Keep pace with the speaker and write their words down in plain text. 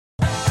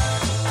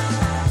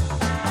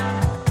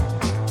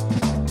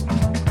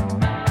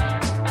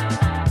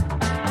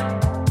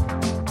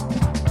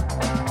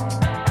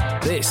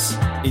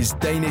is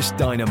Danish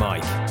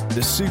Dynamite, the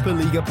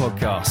Superliga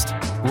podcast,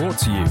 brought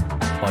to you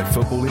by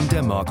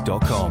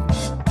footballindenmark.com.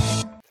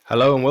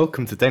 Hello and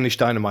welcome to Danish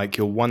Dynamite,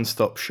 your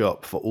one-stop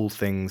shop for all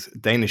things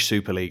Danish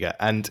Superliga.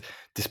 And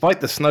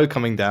despite the snow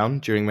coming down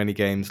during many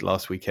games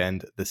last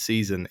weekend, the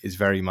season is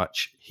very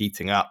much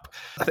heating up.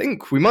 I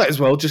think we might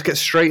as well just get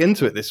straight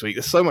into it this week.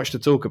 There's so much to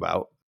talk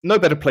about. No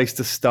better place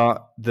to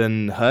start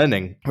than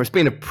Herning, where it's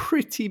been a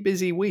pretty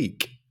busy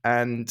week.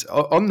 And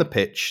on the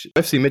pitch,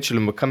 FC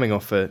Midtjylland were coming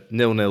off a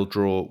 0-0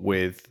 draw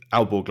with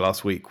Aalborg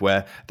last week,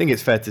 where I think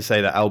it's fair to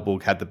say that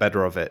Aalborg had the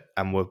better of it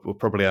and were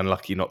probably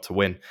unlucky not to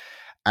win.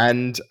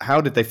 And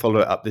how did they follow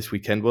it up this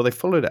weekend? Well, they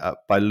followed it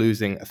up by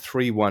losing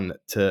 3-1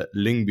 to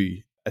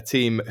Lyngby, a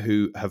team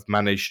who have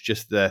managed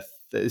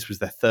this was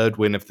their third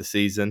win of the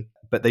season.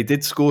 But they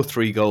did score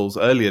 3 goals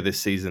earlier this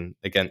season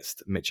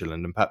against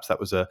Midtjylland, and perhaps that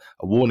was a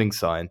warning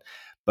sign.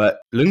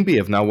 But Lyngby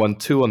have now won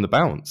 2 on the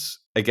bounce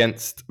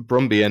against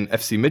Brøndby and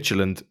FC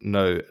Midtjylland,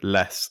 no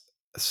less.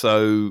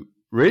 So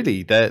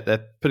really,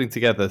 they're putting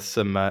together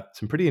some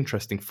pretty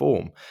interesting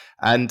form.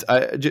 And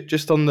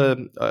just on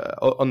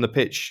the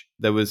pitch,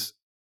 there was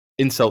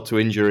insult to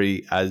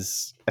injury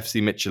as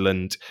FC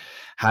Midtjylland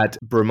had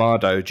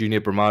Junior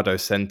Bramado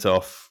sent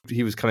off.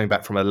 He was coming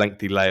back from a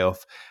lengthy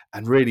layoff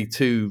and really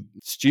 2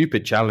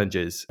 stupid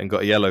challenges and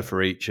got a yellow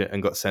for each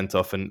and got sent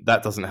off, and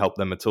that doesn't help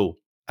them at all.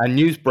 And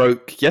news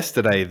broke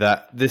yesterday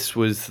that this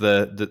was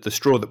the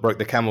straw that broke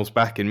the camel's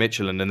back in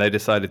Midtjylland, and they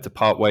decided to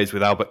part ways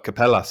with Albert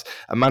Capellas,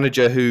 a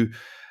manager who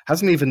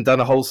hasn't even done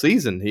a whole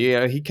season.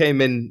 He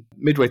came in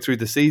midway through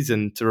the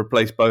season to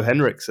replace Bo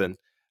Henriksen,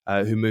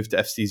 who moved to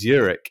FC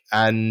Zurich,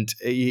 and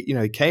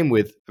he came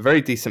with a very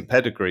decent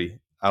pedigree.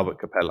 Albert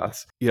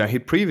Capellas.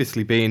 He'd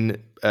previously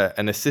been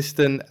an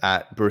assistant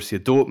at Borussia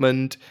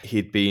Dortmund.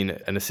 He'd been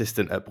an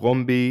assistant at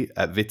Brøndby,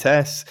 at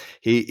Vitesse.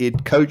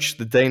 He'd coached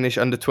the Danish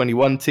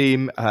under-21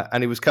 team,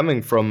 and he was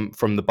coming from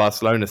the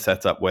Barcelona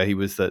setup where he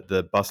was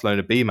the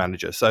Barcelona B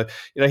manager. So,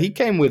 he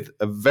came with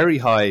a very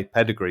high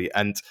pedigree,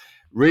 and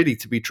really,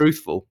 to be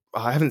truthful,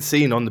 I haven't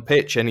seen on the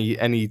pitch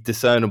any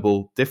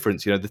discernible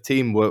difference. The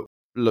team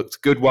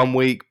looked good one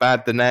week,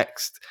 bad the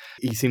next.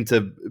 He seemed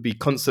to be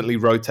constantly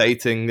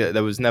rotating.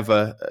 There was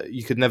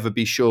you could never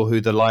be sure who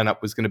the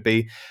lineup was going to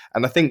be.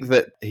 And I think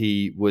that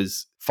he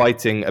was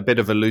fighting a bit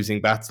of a losing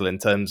battle in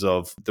terms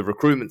of the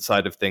recruitment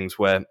side of things,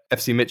 where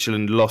FC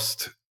Midtjylland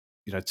lost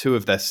 2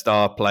 of their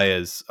star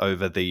players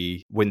over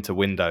the winter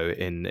window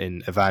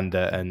in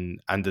Evander and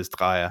Anders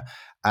Dreyer.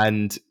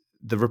 And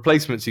the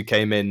replacements who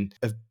came in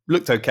have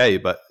looked okay,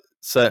 but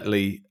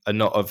certainly are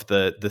not of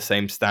the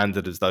same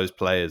standard as those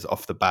players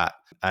off the bat.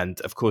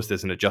 And of course,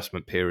 there's an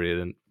adjustment period,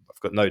 and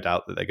I've got no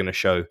doubt that they're going to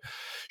show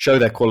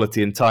their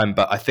quality in time.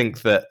 But I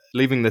think that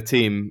leaving the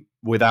team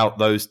without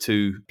those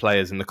 2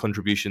 players and the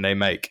contribution they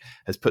make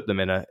has put them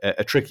in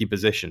a tricky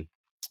position.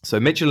 So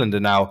Midtjylland are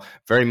now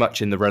very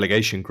much in the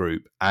relegation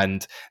group,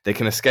 and they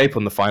can escape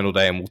on the final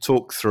day, and we'll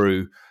talk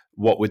through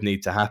what would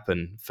need to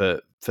happen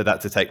for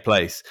that to take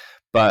place.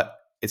 But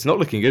it's not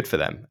looking good for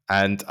them.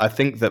 And I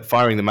think that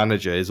firing the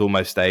manager is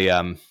almost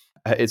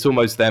it's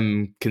almost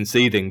them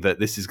conceding that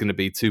this is going to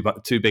be too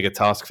big a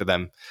task for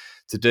them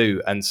to do.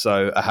 And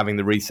so are having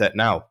the reset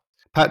now.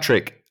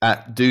 Patrick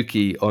at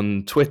Dookie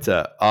on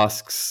Twitter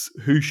asks,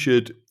 who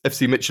should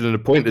FC Midtjylland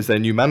appoint as their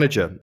new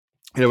manager?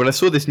 When I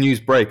saw this news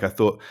break, I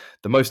thought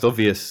the most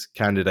obvious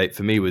candidate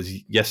for me was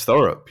Jes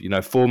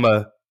Thorup,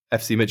 former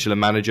FC Midtjylland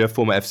manager,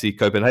 former FC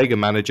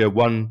Copenhagen manager,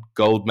 won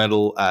gold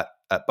medal at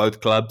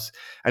both clubs,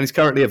 and he's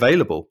currently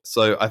available.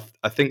 So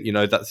I think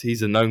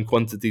he's a known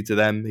quantity to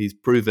them. He's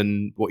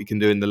proven what he can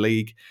do in the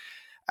league,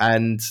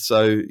 and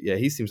so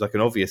he seems like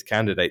an obvious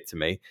candidate to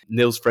me.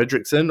 Niels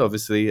Fredriksson,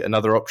 obviously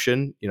another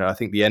option. I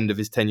think the end of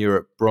his tenure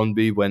at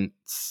Brøndby went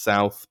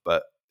south,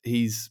 but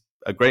he's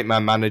a great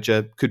man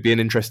manager, could be an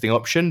interesting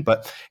option.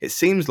 But it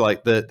seems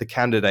like the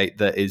candidate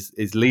that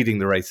is leading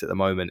the race at the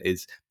moment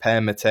is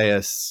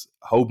Per-Mathias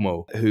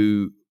Høgmo,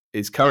 who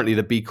is currently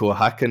the BK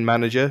Häcken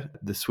manager,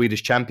 the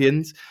Swedish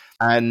champions.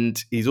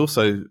 And he's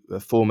also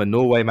a former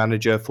Norway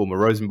manager, former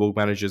Rosenborg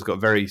manager, has got a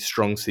very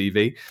strong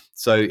CV.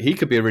 So he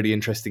could be a really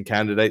interesting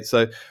candidate.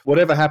 So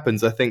whatever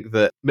happens, I think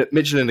that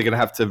Midtjylland are going to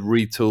have to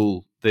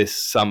retool this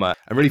summer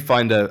and really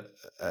find a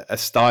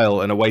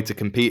style and a way to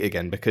compete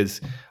again,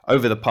 because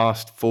over the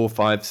past 4,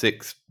 5,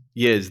 6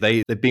 years,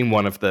 they've been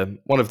one of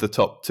the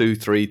top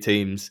 2-3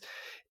 teams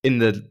in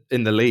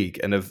the league,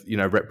 and have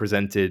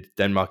represented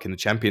Denmark in the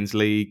Champions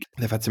League.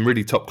 They've had some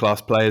really top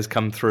class players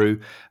come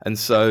through, and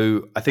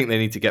so I think they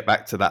need to get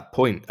back to that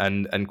point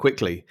and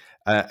quickly.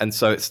 And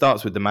so it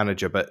starts with the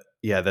manager, but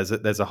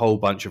there's a whole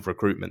bunch of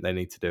recruitment they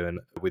need to do, and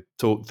with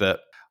talk that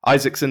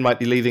Isaacson might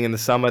be leaving in the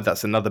summer,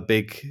 that's another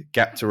big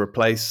gap to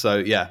replace.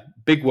 So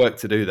big work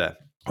to do there.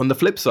 On the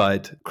flip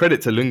side,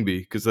 credit to Lyngby,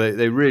 because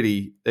they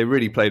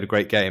really played a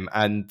great game,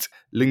 and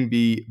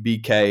Lyngby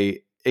BK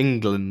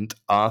England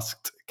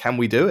asked, can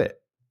we do it?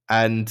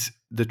 And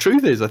the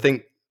truth is, I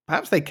think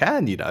perhaps they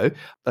can.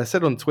 I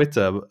said on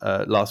Twitter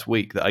last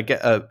week that I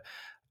get a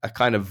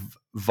kind of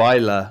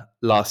Weiler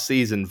last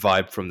season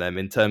vibe from them,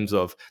 in terms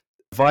of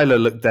Weiler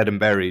looked dead and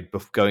buried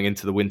going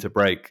into the winter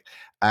break.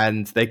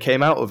 And they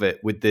came out of it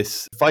with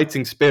this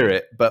fighting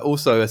spirit, but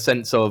also a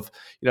sense of,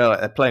 like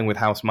they're playing with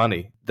house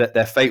money, that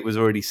their fate was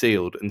already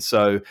sealed. And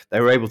so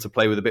they were able to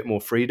play with a bit more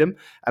freedom.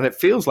 And it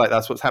feels like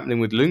that's what's happening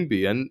with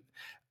Lyngby. And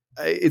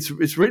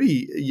it's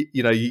really,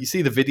 you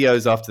see the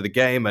videos after the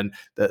game and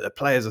the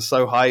players are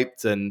so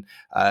hyped, and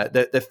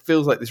there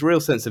feels like this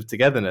real sense of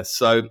togetherness.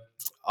 So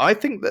I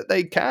think that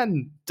they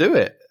can do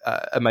it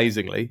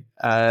amazingly.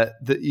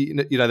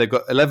 They've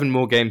got 11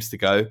 more games to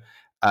go.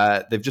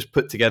 They've just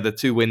put together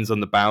 2 wins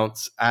on the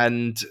bounce,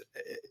 and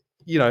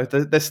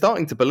they're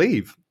starting to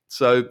believe.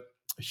 So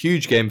a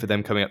huge game for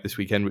them coming up this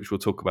weekend, which we'll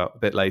talk about a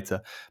bit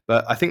later.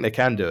 But I think they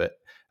can do it.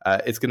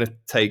 It's going to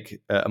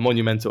take a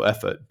monumental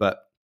effort, but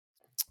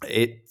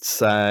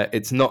it's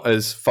not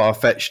as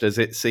far-fetched as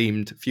it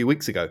seemed a few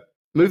weeks ago.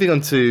 Moving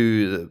on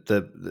to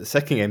the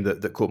second game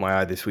that caught my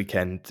eye this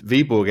weekend,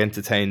 Viborg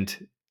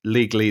entertained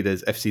league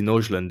leaders FC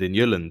Nordsjælland in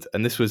Jylland,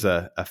 and this was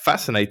a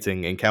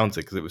fascinating encounter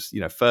because it was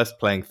first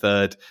playing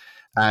third,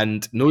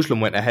 and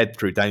Nordsjælland went ahead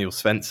through Daniel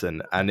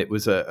Svensson, and it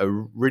was a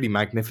really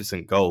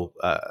magnificent goal.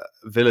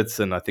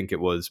 Villadsen, I think it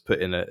was,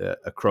 put in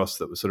a cross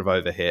that was sort of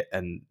overhit,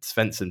 and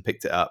Svensson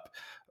picked it up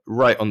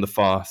right on the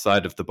far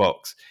side of the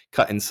box,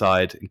 cut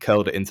inside and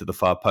curled it into the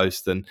far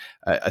post. And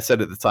I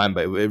said at the time,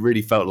 but it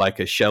really felt like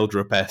a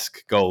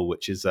Sheldrup-esque goal,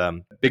 which is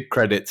big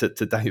credit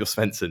to Daniel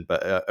Svensson,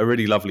 but a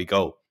really lovely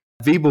goal.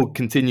 Viborg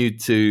continued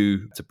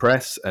to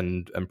press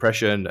and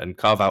pressure and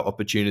carve out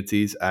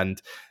opportunities,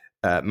 and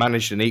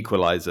managed an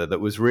equaliser that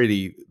was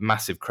really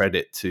massive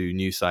credit to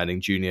new signing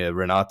junior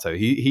Renato.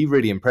 He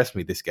really impressed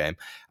me this game,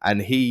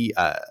 and he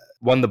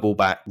won the ball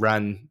back,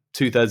 ran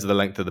 2/3 of the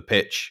length of the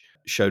pitch,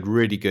 showed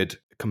really good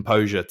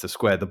composure to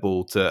square the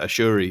ball to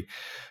Ashuri,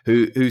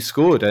 who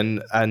scored,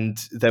 and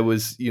there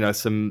was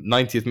some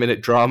 90th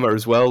minute drama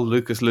as well.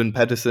 Lucas Lund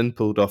Pedersen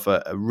pulled off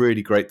a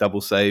really great double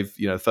save.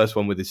 First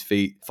one with his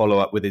feet, follow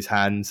up with his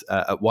hands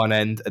at one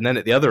end, and then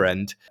at the other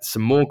end,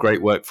 some more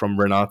great work from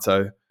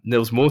Renato.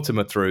 Nils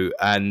Mortimer through,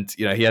 and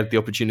he had the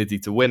opportunity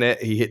to win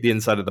it. He hit the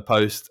inside of the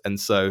post, and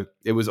so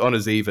it was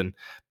honours even.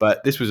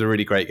 But this was a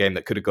really great game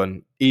that could have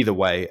gone either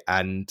way,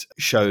 and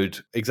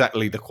showed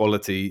exactly the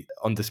quality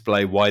on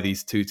display why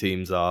these two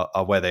teams are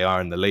where they are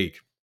in the league.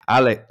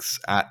 Alex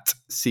at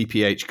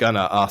CPH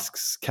Gunner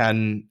asks,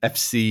 can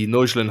FC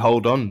Nordsjælland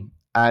hold on?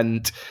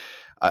 And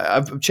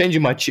I'm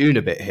changing my tune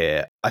a bit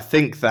here. I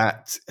think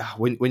that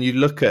when you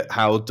look at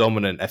how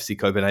dominant FC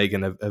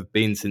Copenhagen have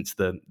been since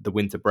the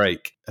winter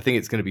break, I think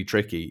it's going to be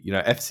tricky.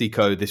 FC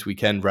Co this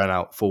weekend ran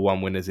out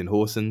 4-1 winners in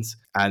Horsens,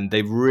 and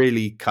they've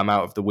really come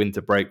out of the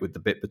winter break with the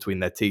bit between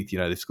their teeth.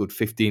 They've scored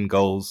 15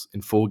 goals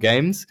in 4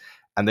 games,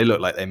 and they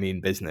look like they mean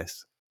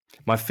business.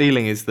 My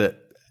feeling is that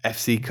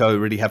FC Co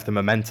really have the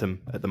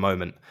momentum at the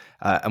moment.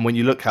 And when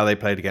you look how they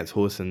played against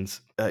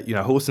Horsens,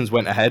 Horsens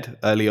went ahead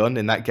early on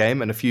in that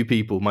game, and a few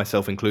people,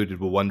 myself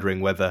included, were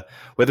wondering whether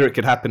it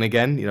could happen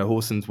again.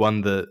 Horsens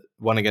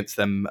won against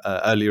them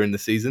earlier in the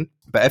season,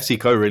 but FC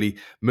Co really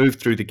moved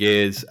through the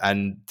gears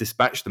and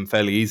dispatched them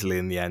fairly easily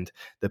in the end.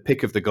 The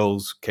pick of the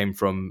goals came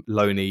from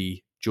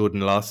Loney Jordan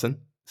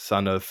Larsen,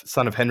 son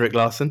of Henrik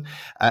Larsen,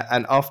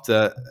 and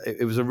after,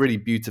 it was a really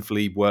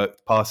beautifully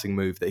worked passing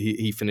move that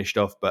he finished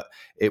off, but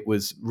it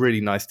was really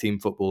nice team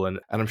football, and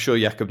I'm sure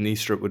Jakob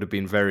Niestrup would have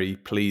been very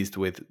pleased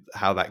with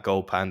how that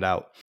goal panned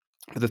out.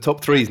 The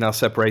top 3 is now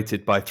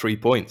separated by 3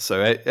 points,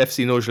 so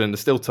FC Nordsjælland are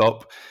still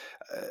top,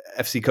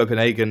 FC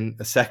Copenhagen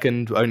a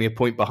second, only a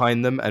point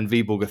behind them, and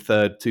Viborg a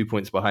third, 2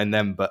 points behind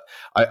them. But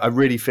I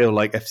really feel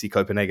like FC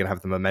Copenhagen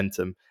have the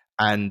momentum,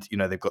 and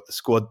they've got the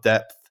squad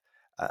depth.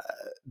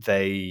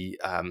 They've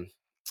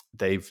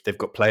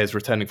got players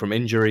returning from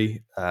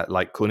injury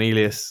like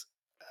Cornelius,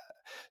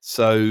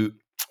 so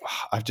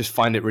I just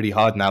find it really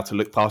hard now to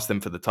look past them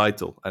for the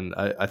title. And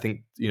I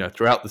think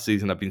throughout the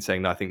season I've been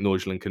saying that I think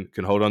Nordsjælland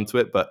can hold on to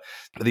it, but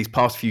these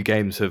past few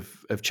games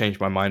have changed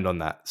my mind on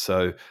that.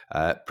 So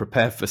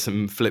prepare for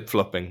some flip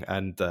flopping,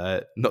 and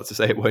not to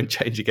say it won't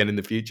change again in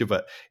the future,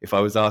 but if I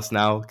was asked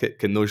now,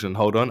 can Nordsjælland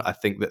hold on? I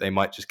think that they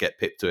might just get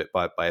pipped to it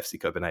by FC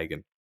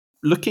Copenhagen.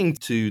 Looking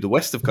to the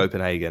west of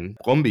Copenhagen,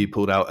 Brøndby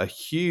pulled out a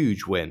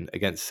huge win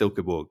against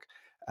Silkeborg.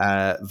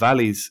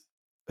 Valleys,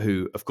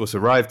 who of course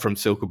arrived from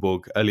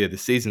Silkeborg earlier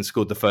this season,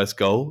 scored the first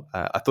goal.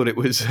 I thought it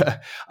was,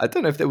 I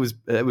don't know if there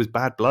was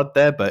bad blood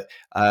there, but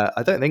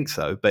I don't think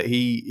so. But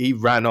he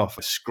ran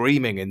off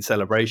screaming in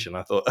celebration.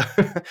 I thought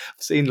I've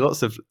seen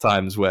lots of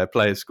times where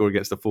players score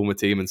against a former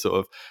team and sort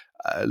of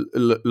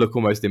look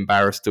almost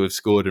embarrassed to have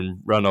scored and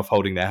run off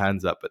holding their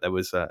hands up, but there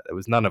was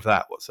none of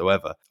that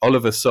whatsoever.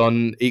 Oliver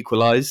Son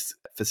equalised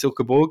for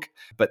Silkeborg,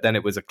 but then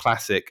it was a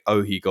classic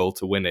Ohi goal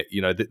to win it.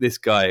 This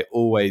guy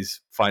always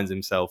finds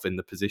himself in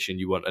the position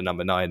you want a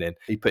number 9 in.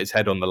 He put his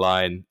head on the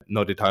line,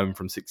 nodded home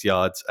from 6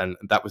 yards, and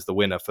that was the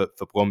winner for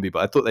Brøndby.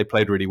 But I thought they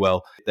played really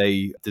well.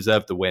 They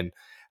deserved the win,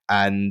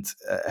 and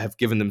have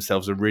given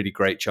themselves a really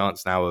great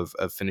chance now of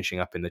finishing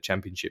up in the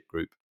championship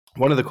group.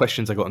 One of the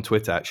questions I got on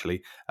Twitter,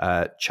 actually,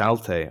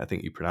 Chalte, I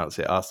think you pronounce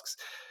it, asks,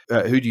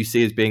 who do you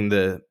see as being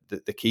the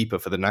keeper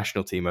for the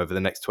national team over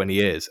the next 20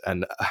 years?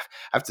 And I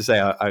have to say,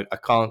 I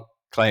can't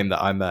claim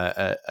that I'm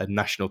a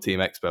national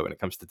team expert when it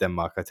comes to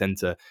Denmark. I tend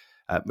to,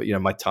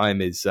 my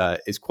time is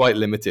quite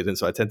limited, and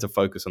so I tend to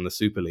focus on the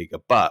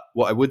Superliga. But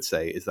what I would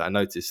say is that I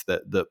noticed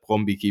that the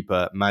Brøndby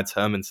keeper Mads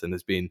Hermansen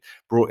has been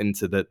brought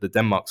into the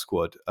Denmark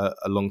squad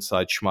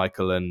alongside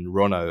Schmeichel and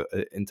Rono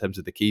in terms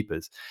of the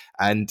keepers,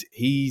 and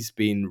he's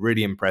been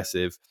really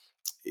impressive.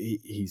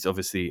 He's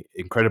obviously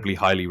incredibly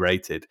highly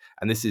rated,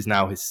 and this is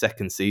now his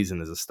second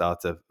season as a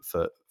starter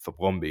for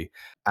Brøndby.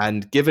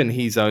 And given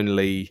he's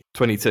only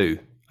 22,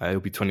 he'll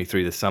be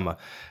 23 this summer,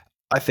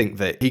 I think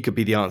that he could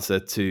be the answer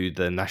to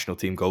the national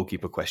team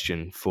goalkeeper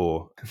question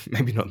for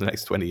maybe not the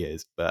next 20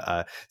 years,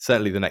 but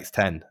certainly the next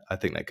 10. I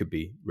think that could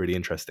be really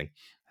interesting.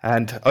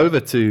 And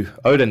over to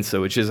Odense,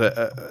 which is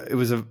it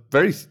was a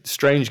very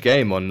strange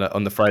game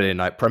on the Friday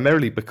night,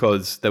 primarily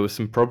because there were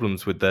some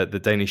problems with the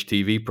Danish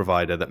TV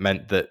provider that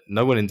meant that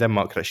no one in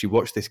Denmark could actually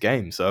watch this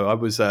game. So I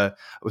was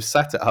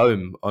sat at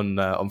home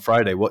on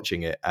Friday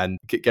watching it and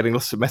getting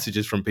lots of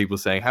messages from people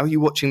saying, "How are you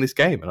watching this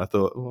game?" And I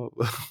thought, well,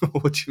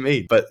 "What do you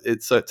mean?" But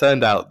it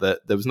turned out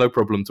that there was no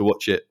problem to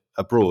watch it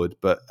abroad,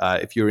 but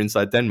if you were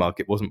inside Denmark,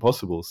 it wasn't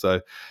possible. So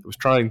I was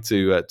trying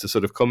to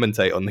sort of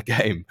commentate on the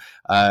game,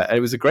 and it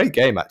was a great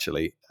game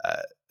actually.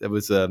 There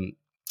was an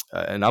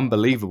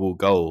unbelievable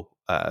goal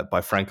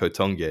by Franco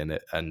Tongia in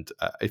it, and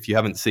if you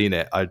haven't seen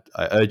it, I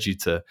urge you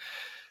to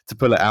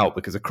pull it out,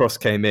 because a cross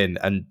came in,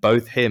 and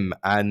both him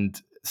and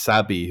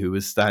Sabi, who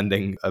was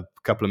standing a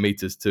couple of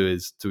meters to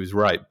his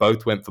right,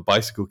 both went for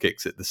bicycle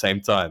kicks at the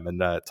same time, and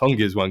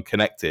Tongia's one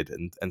connected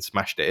and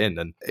smashed it in,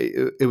 and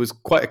it was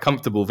quite a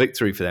comfortable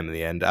victory for them in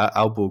the end.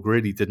 Aalborg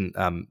really didn't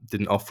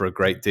offer a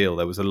great deal.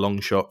 There was a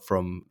long shot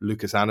from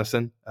Lucas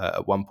Andersen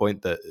at one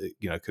point that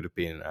could have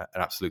been an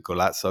absolute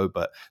golazo,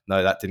 but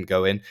no, that didn't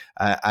go in.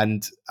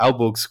 And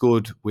Aalborg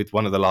scored with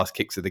one of the last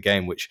kicks of the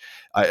game, which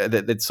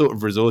they'd sort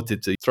of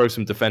resorted to throw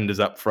some defenders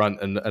up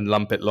front and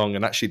lump it long,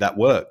 and actually that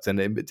worked, and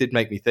it did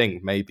make me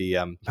think maybe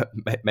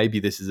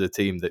this is a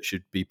team that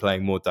should be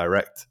playing more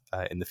direct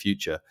in the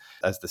future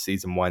as the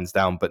season winds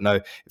down. But no,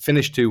 it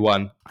finished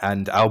 2-1,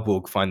 and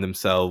Aalborg find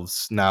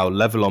themselves now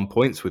level on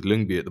points with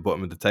Lyngby at the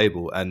bottom of the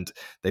table, and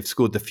they've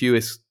scored the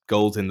fewest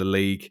goals in the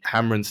league.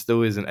 Hamren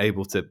still isn't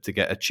able to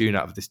get a tune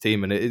out of this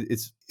team, and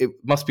it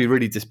must be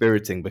really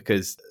dispiriting,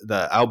 because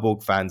the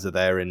Aalborg fans are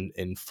there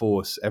in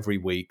force every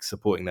week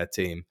supporting their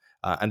team.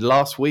 And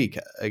last week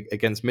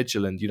against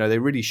Midtjylland, they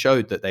really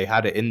showed that they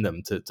had it in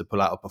them to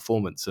pull out a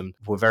performance, and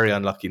were very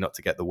unlucky not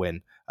to get the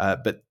win.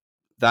 But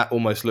that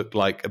almost looked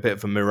like a bit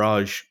of a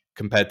mirage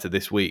compared to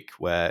this week,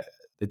 where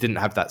they didn't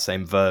have that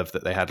same verve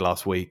that they had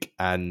last week.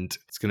 And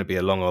it's going to be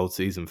a long old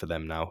season for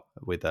them now,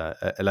 with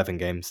 11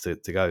 games to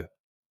go.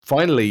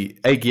 Finally,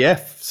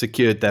 AGF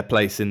secured their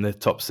place in the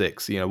top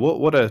six.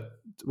 What a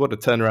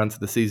turnaround to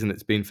the season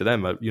it's been for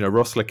them.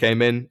 Rossler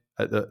came in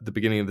at the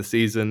beginning of the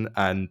season,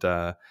 and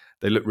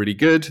they looked really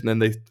good, and then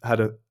they had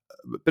a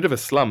bit of a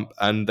slump,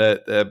 and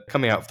they're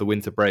coming out of the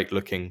winter break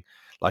looking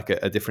like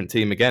a different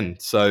team again.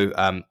 So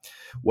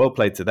well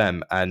played to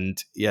them,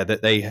 and yeah,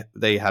 that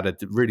they had a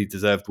really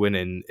deserved win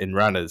in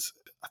Randers.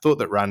 I thought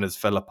that Randers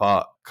fell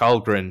apart.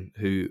 Karlgren,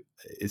 who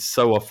is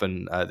so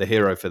often the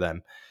hero for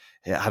them,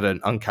 had an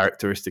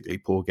uncharacteristically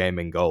poor game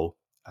in goal.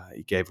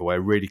 He gave away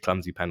a really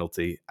clumsy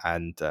penalty,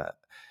 and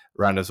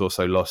Randers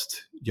also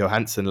lost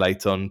Johansson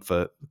late on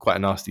for quite a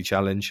nasty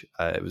challenge.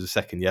 It was a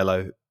second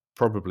yellow.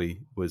 Probably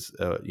was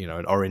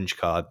an orange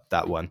card,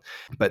 that one.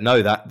 But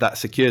no, that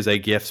secures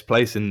AGF's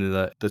place in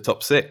the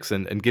top six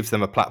and gives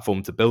them a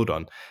platform to build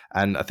on.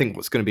 And I think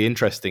what's going to be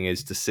interesting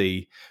is to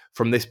see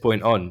from this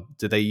point on,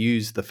 do they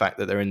use the fact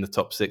that they're in the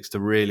top six to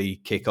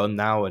really kick on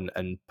now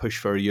and push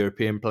for a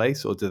European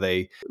place, or do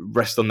they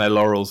rest on their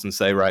laurels and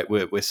say, right,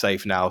 we're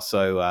safe now,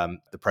 so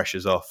the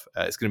pressure's off?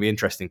 It's going to be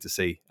interesting to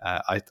see.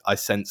 I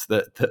sense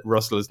that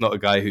Rossler's not a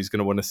guy who's going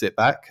to want to sit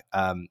back.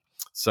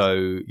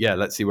 So yeah,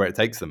 let's see where it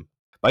takes them.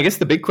 I guess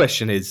the big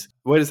question is,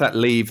 where does that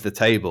leave the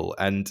table?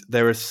 And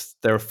there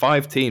are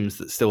 5 teams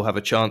that still have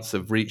a chance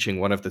of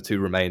reaching one of the 2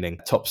 remaining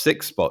top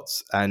 6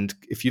 spots. And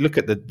if you look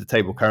at the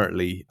table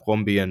currently,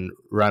 Brøndby and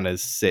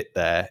Randers sit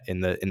there in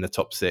the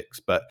top 6.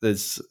 But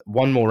there's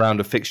one more round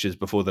of fixtures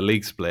before the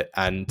league split,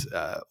 and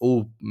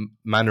all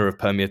manner of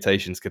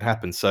permutations could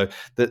happen. So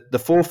the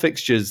 4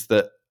 fixtures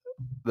that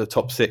the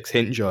top 6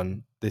 hinge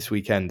on this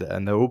weekend,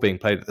 and they're all being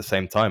played at the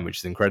same time, which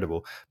is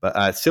incredible. But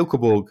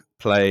Silkeborg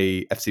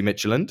play FC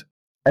Midtjylland,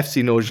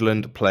 FC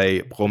Nordsjælland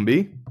play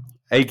Brøndby,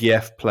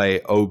 AGF play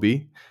OB,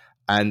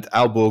 and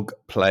Aalborg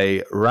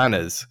play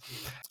Randers.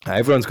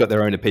 Everyone's got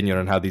their own opinion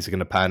on how these are going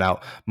to pan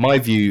out. My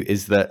view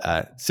is that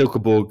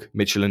Silkeborg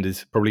Midtjylland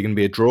is probably going to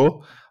be a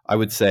draw. I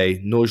would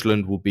say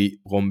Nordsjælland will beat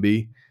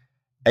Brøndby.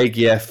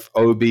 AGF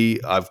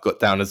OB I've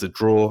got down as a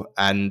draw,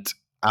 and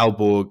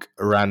Aalborg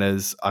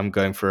Randers, I'm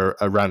going for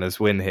a Randers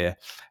win here.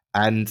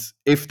 And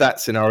if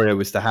that scenario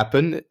was to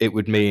happen, it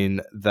would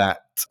mean that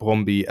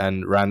Brøndby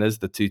and Randers,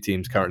 the 2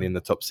 teams currently in the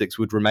top 6,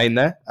 would remain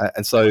there.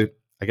 And so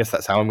I guess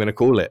that's how I'm going to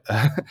call it.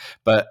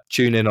 But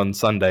tune in on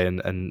Sunday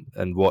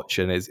and watch,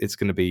 and it's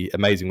going to be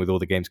amazing with all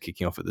the games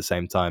kicking off at the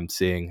same time,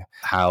 seeing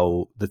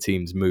how the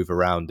teams move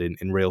around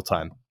in real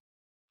time.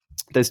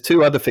 There's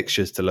two other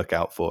fixtures to look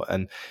out for,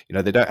 and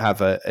they don't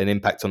have an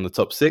impact on the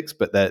top six,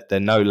 but they're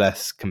no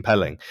less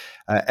compelling.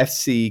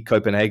 FC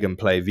Copenhagen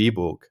play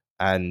Viborg,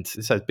 and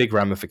this has big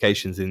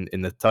ramifications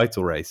in the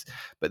title race.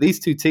 But these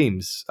two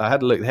teams, I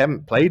had a look, they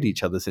haven't played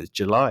each other since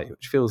July,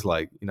 which feels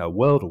like a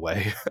world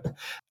away.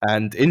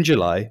 And in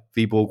July,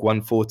 Viborg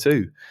won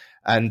 4-2.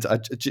 And I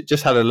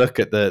just had a look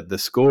at the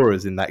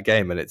scorers in that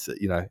game, and it's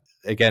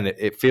again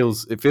it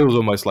feels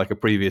almost like a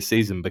previous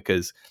season,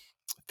 because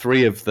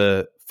three of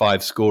the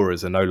five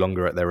scorers are no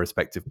longer at their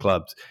respective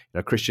clubs.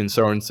 Christian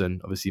Sorensen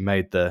obviously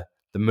made the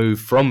move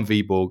from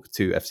Viborg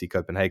to FC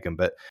Copenhagen,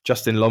 but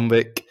Justin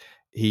Lomvik,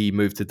 he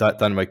moved to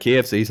Dynamo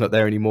Kiev, so he's not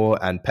there anymore.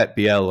 And Pep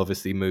Biel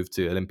obviously moved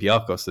to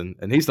Olympiacos, and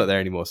he's not there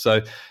anymore.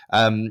 So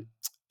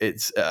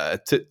it's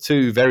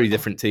two very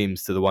different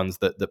teams to the ones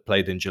that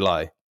played in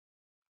July.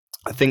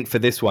 I think for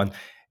this one,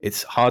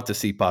 it's hard to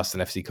see past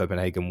an FC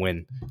Copenhagen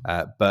win.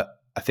 But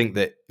I think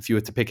that if you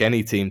were to pick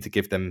any team to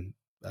give them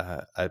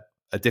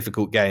a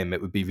difficult game,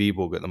 it would be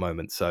Viborg at the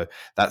moment. So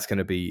that's going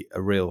to be a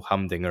real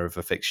humdinger of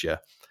a fixture.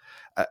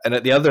 And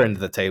at the other end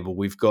of the table,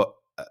 we've got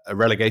a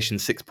relegation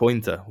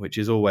 6-pointer, which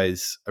is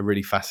always a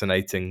really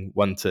fascinating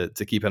one to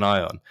keep an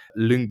eye on.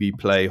 Lyngby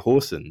play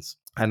Horsens.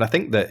 And I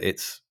think that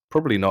it's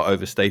probably not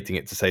overstating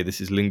it to say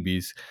this is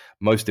Lyngby's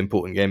most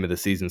important game of the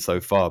season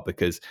so far,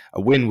 because a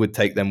win would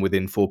take them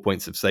within 4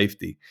 points of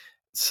safety.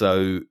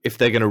 So if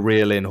they're going to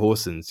reel in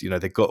Horsens,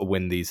 they've got to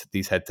win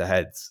these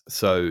head-to-heads.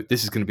 So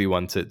this is going to be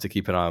one to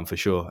keep an eye on for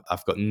sure.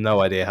 I've got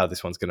no idea how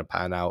this one's going to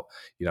pan out.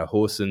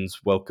 Horsens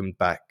welcomed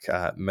back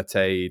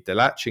Matej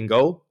Delac in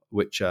goal,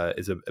 which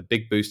is a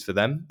big boost for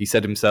them. He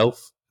said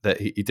himself that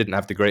he didn't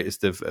have the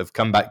greatest of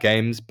comeback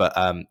games, but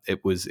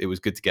it was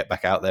good to get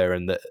back out there,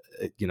 and that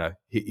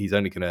he's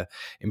only going to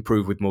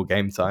improve with more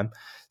game time.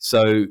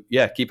 So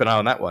yeah, keep an eye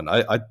on that one.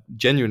 I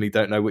genuinely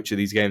don't know which of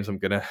these games I'm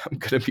gonna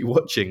be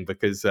watching,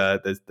 because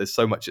there's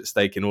so much at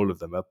stake in all of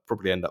them. I'll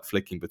probably end up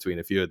flicking between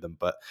a few of them.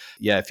 But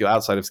yeah, if you're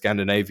outside of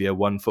Scandinavia,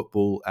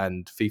 OneFootball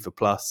and FIFA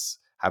Plus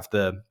have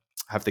the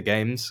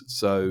games.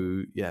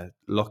 So yeah,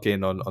 lock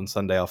in on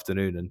Sunday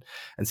afternoon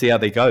and see how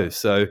they go.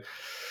 So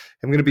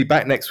I'm going to be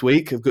back next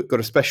week. I've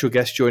got a special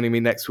guest joining me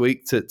next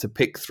week to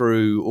pick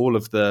through all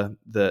of the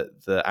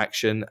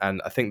action,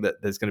 and I think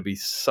that there's going to be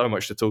so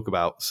much to talk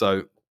about.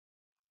 So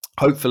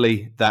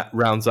hopefully that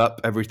rounds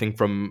up everything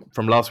from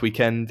last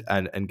weekend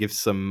and gives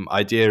some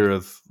idea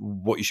of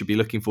what you should be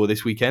looking for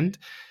this weekend.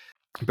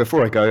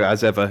 Before I go,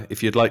 as ever,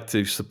 if you'd like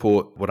to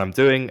support what I'm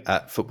doing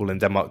at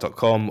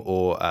footballindenmark.com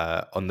or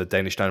on the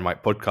Danish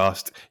Dynamite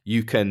podcast,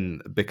 you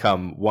can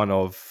become one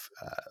of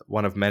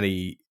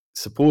many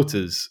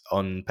supporters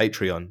on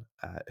Patreon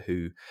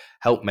who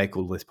help make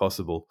all this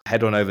possible.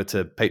 Head on over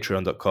to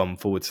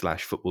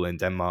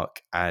patreon.com/footballindenmark,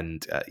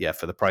 and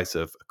for the price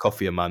of a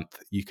coffee a month,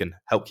 you can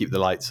help keep the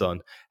lights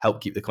on, help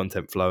keep the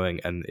content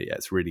flowing, and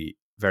it's really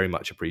very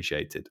much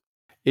appreciated.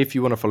 If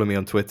you want to follow me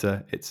on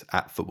Twitter, it's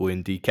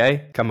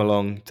 @footballindk. Come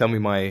along, tell me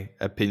my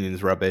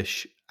opinion's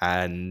rubbish,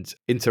 and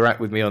interact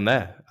with me on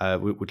there.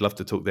 We'd love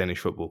to talk Danish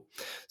football.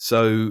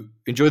 So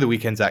enjoy the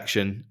weekend's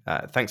action.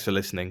 Thanks for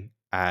listening,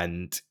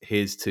 and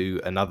here's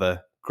to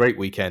another great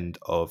weekend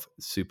of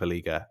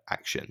Superliga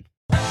action.